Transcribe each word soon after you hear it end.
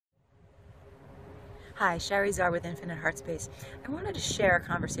Hi, Shari Czar with Infinite Heart Space. I wanted to share a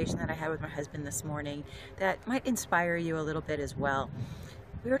conversation that I had with my husband this morning that might inspire you a little bit as well.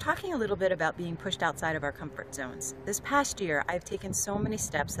 We were talking a little bit about being pushed outside of our comfort zones. This past year, I've taken so many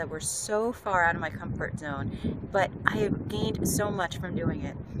steps that were so far out of my comfort zone, but I have gained so much from doing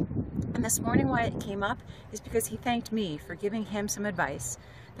it. And this morning why it came up is because he thanked me for giving him some advice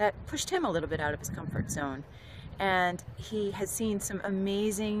that pushed him a little bit out of his comfort zone. And he has seen some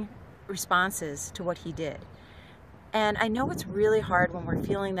amazing responses to what he did. And I know it's really hard when we're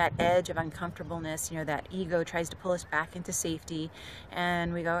feeling that edge of uncomfortableness, that ego tries to pull us back into safety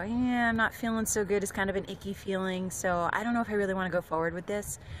and we go, yeah, I'm not feeling so good. It's kind of an icky feeling. So I don't know if I really want to go forward with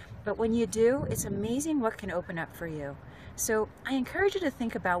this. But when you do, it's amazing what can open up for you. So I encourage you to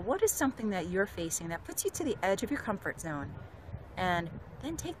think about what is something that you're facing that puts you to the edge of your comfort zone. And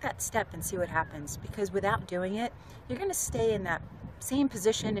then take that step and see what happens. Because without doing it, you're going to stay in that same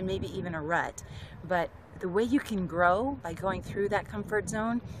position and maybe even a rut. But the way you can grow by going through that comfort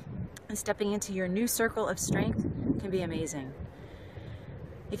zone and stepping into your new circle of strength can be amazing.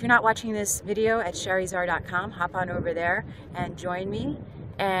 If you're not watching this video at shariczar.com, hop on over there and join me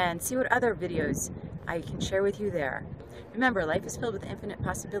and see what other videos I can share with you there. Remember, life is filled with infinite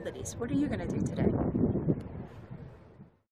possibilities. What are you going to do today?